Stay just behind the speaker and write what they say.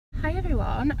Hi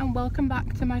everyone and welcome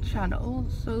back to my channel.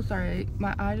 So sorry,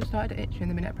 my eye just started itching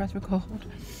the minute I pressed record.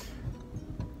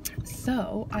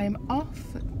 So I'm off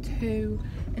to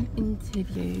an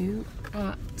interview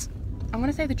at, I'm going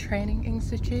to say the Training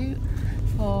Institute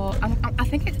for, I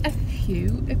think it's a few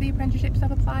of the apprenticeships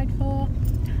I've applied for.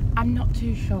 I'm not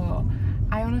too sure.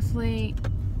 I honestly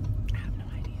have no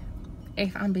idea,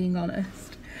 if I'm being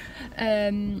honest.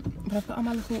 But I've got on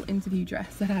my little interview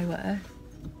dress that I wear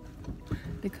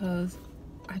because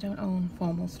I don't own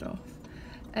formal stuff.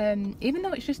 Even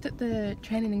though it's just at the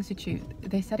Training Institute,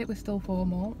 they said it was still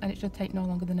formal and it should take no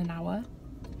longer than an hour.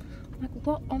 I'm like,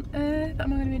 what on earth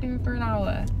am I going to be doing for an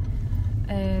hour?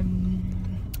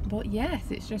 But yes,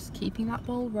 it's just keeping that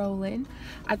ball rolling.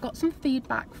 I got some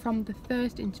feedback from the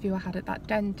first interview I had at that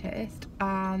dentist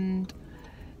and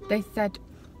they said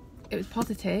it was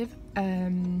positive,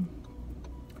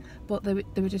 but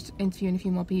they were just interviewing a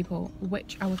few more people,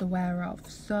 which I was aware of.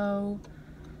 So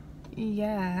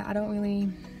yeah,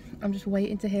 I'm just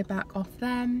waiting to hear back off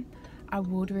them. I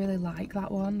would really like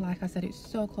that one. Like I said, it's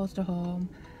so close to home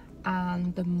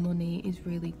and the money is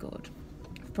really good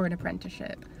for an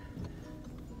apprenticeship.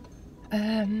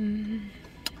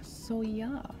 So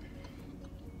yeah,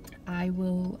 I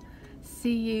will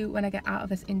see you when I get out of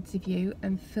this interview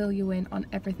and fill you in on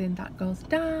everything that goes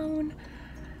down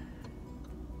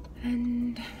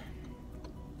and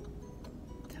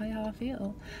tell you how I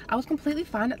feel. I was completely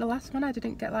fine at the last one. I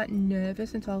didn't get like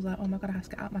nervous until I was like, oh my god, I have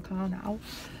to get out of my car now.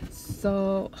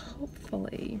 So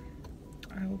hopefully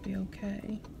I will be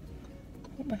okay.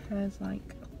 Hope my hair's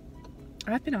like,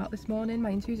 I've been out this morning. My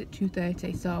interview's at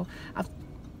 2:30, so I've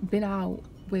been out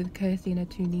with Kirsty and her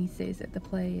two nieces at the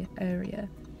play area.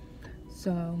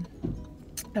 So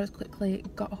I just quickly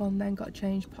got home, then got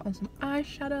changed, put on some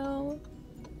eyeshadow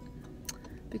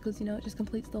because, you know, it just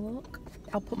completes the look.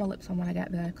 I'll put my lips on when I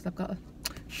get there because I've got a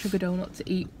sugar donut to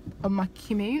eat on my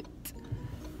commute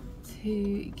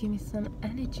to give me some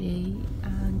energy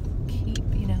and keep,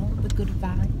 you know, the good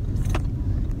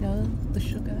vibes, you know, the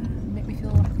sugar, make me feel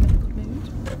like I'm in a good mood,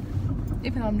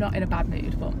 even though I'm not in a bad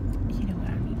mood, but you know what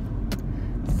I mean.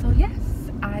 So yes,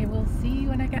 I will see you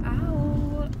when I get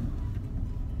out.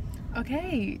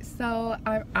 Okay, so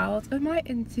I'm out of my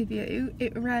interview.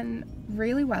 It ran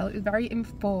really well. It was very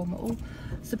informal.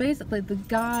 So basically the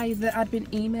guy that I'd been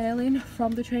emailing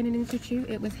from the Training Institute,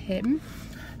 it was him,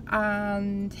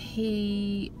 and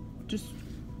he just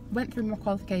went through my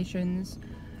qualifications,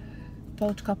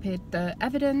 photocopied the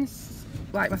evidence,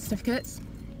 like my certificates,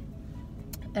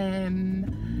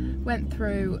 went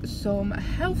through some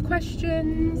health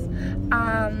questions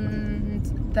and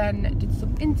then did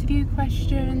some interview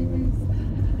questions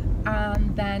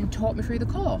and then taught me through the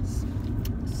course.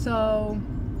 So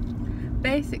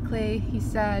basically he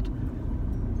said,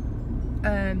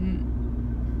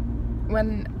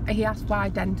 when he asked why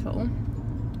dental,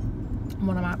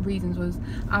 one of my reasons was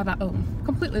I've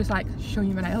completely just like showing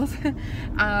you my nails.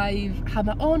 I've had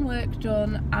my own work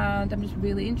done and I'm just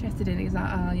really interested in it. He's like,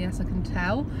 oh yes, I can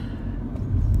tell.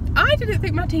 I didn't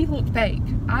think my teeth looked fake.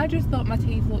 I just thought my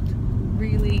teeth looked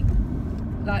really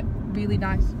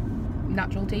nice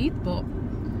natural teeth, but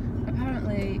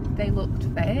apparently they looked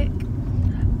fake.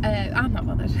 I'm not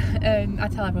bothered. I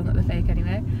tell everyone that they're fake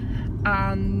anyway.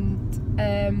 And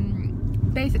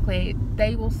basically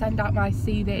they will send out my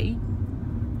CV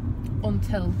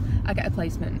until I get a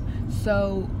placement.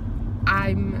 So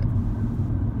I'm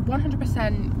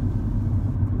 100%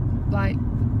 like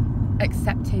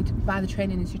accepted by the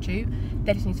Training Institute.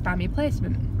 They just need to find me a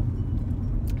placement.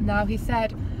 Now he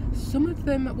said some of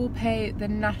them will pay the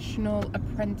national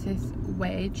apprentice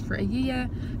wage for a year,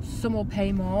 some will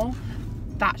pay more.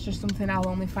 That's just something I'll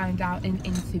only find out in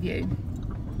interview,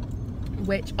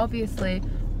 which obviously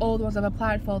all the ones I've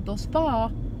applied for thus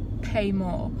far pay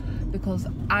more because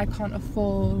I can't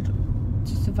afford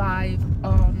to survive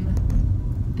on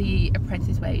the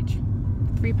apprentice wage.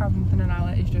 £3 an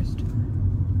hour is just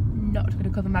not going to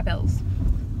cover my bills.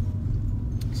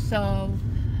 So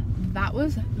that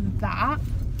was that.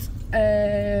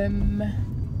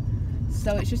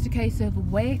 So it's just a case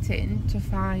of waiting to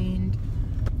find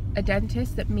a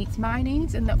dentist that meets my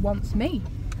needs and that wants me.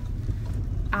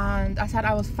 And I said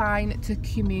I was fine to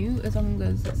commute as long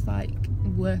as it's like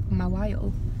worth my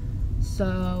while.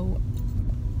 So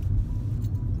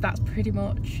that's pretty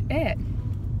much it.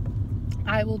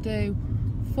 I will do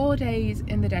 4 days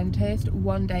in the dentist,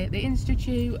 1 day at the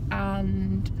institute,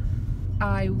 and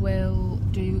I will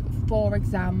do 4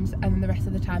 exams, and then the rest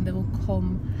of the time they will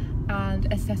come and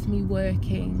assess me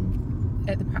working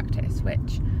at the practice,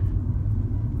 which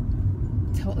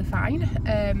totally fine.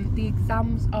 The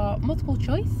exams are multiple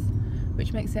choice,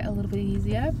 which makes it a little bit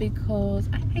easier because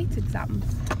I hate exams.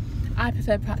 I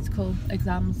prefer practical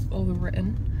exams over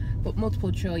written, but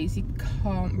multiple choice, you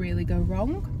can't really go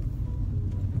wrong.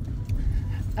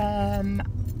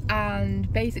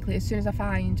 And basically as soon as I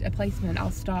find a placement,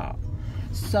 I'll start.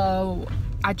 So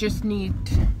I just need,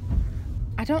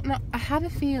 I don't know, I have a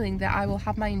feeling that I will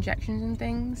have my injections and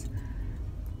things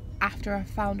after I've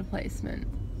found a placement.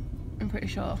 I'm pretty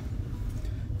sure.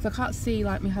 So I can't see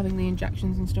like me having the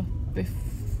injections and stuff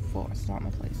before I start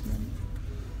my placement.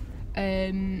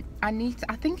 I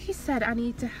think he said I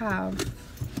need to have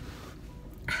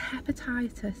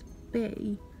hepatitis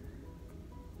B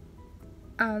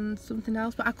and something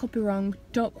else, but I could be wrong.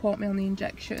 Don't quote me on the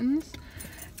injections.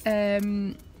 I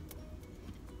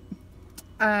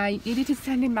needed to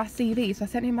send him my CV, so I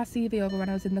sent him my CV over when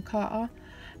I was in the car,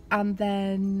 and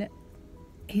then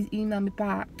he's emailed me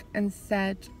back and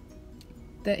said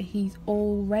that he's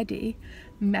already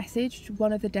messaged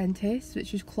one of the dentists,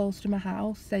 which is close to my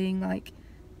house, saying like,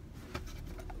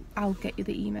 I'll get you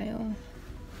the email.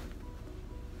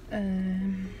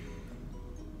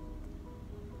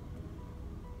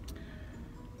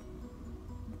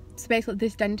 So basically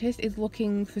this dentist is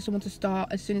looking for someone to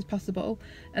start as soon as possible,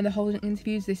 and they're holding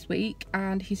interviews this week,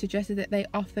 and he suggested that they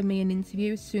offer me an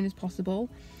interview as soon as possible,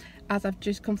 as I've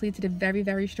just completed a very,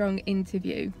 very strong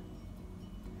interview.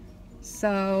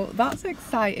 So that's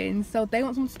exciting. So they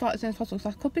want someone to start as soon as possible, so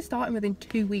I could be starting within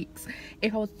 2 weeks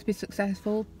if I was to be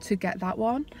successful to get that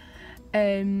one.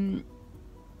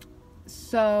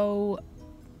 So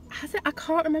I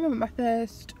can't remember when my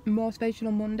first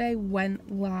Motivational Monday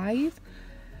went live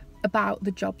about the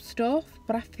job stuff,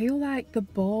 but I feel like the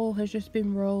ball has just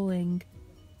been rolling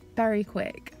very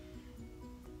quick.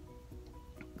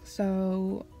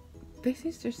 So this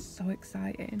is just so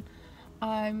exciting.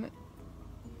 I'm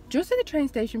just at the train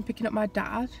station picking up my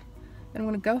dad, then I'm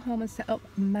gonna go home and set up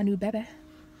my new baby.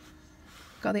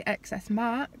 Got the XS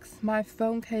Max. My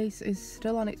phone case is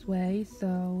still on its way,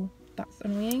 so that's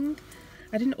annoying.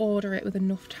 I didn't order it with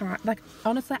enough time. Like,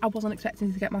 honestly, I wasn't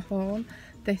expecting to get my phone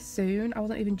this soon. I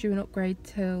wasn't even due an upgrade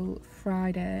till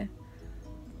Friday,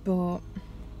 but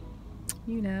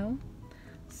you know,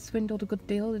 swindled a good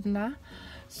deal, didn't I?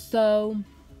 So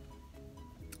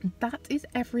that is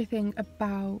everything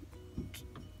about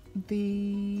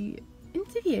the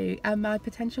interview and my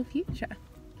potential future.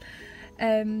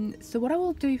 So what I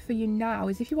will do for you now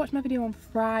is, if you watch my video on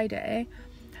Friday,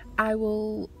 I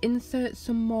will insert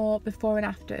some more before and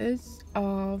afters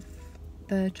of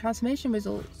the transformation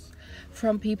results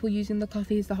from people using the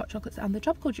coffees, the hot chocolates and the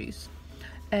tropical juice.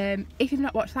 If you've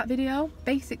not watched that video,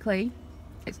 basically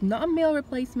it's not a meal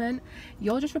replacement.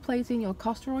 You're just replacing your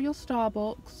Costa or your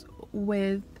Starbucks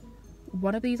with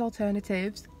one of these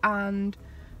alternatives, and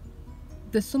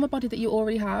the summer body that you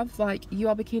already have, like, you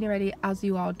are bikini ready as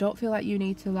you are. Don't feel like you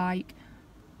need to like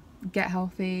get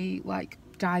healthy, like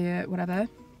diet, whatever.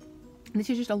 This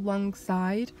is just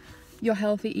alongside your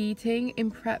healthy eating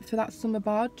in prep for that summer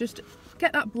bod. Just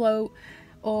get that bloat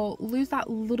or lose that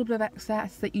little bit of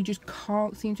excess that you just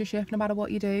can't seem to shift no matter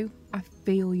what you do. I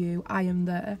feel you, I am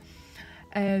there.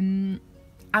 I'm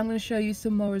going to show you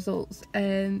some more results.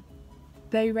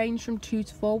 They range from 2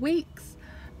 to 4 weeks,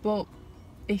 but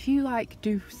if you like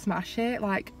do smash it,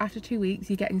 like after 2 weeks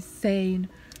you get insane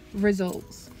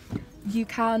results. You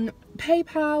can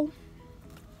PayPal.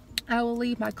 I will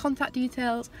leave my contact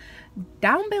details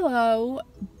down below,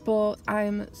 but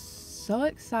I'm so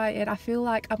excited. I feel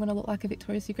like I'm gonna look like a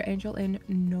Victoria's Secret angel in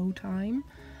no time,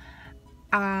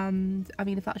 and I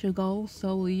mean, if that's your goal,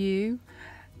 so will you.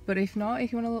 But if not,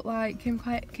 if you want to look like Kim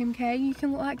K, you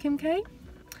can look like Kim K,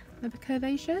 maybe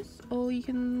curvaceous, or you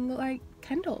can look like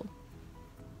Kendall.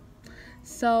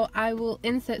 So I will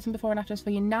insert some before and afters for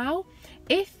you now.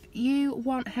 If you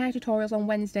want hair tutorials on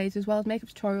Wednesdays as well as makeup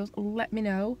tutorials, let me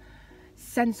know.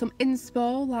 Send some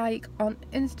inspo, like on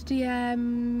Insta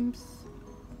DMs,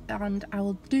 and I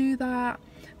will do that.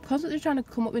 I'm constantly trying to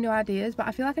come up with new ideas, but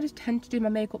I feel like I just tend to do my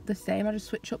makeup the same. I just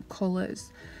switch up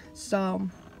colours, so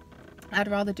I'd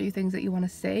rather do things that you want to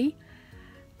see.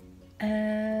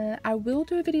 I will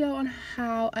do a video on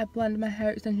how I blend my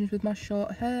hair extensions with my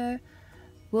short hair.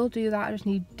 We'll do that. I just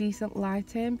need decent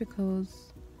lighting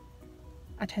because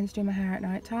I tend to do my hair at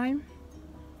night time.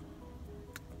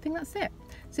 I think that's it.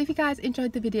 So if you guys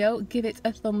enjoyed the video, give it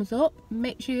a thumbs up.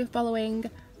 Make sure you're following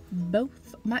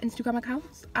both my Instagram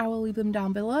accounts. I will leave them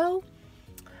down below.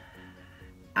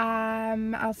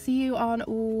 I'll see you on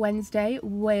Wednesday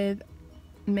with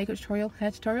makeup tutorial,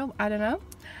 hair tutorial, I don't know.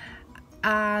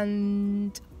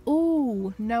 And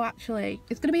oh no, actually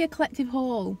it's gonna be a collective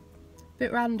haul.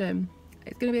 Bit random.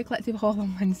 It's gonna be a collective haul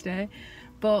on Wednesday,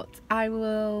 but I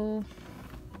will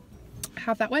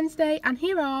have that Wednesday, and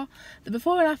here are the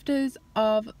before and afters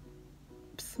of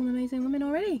some amazing women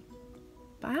already.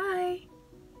 Bye.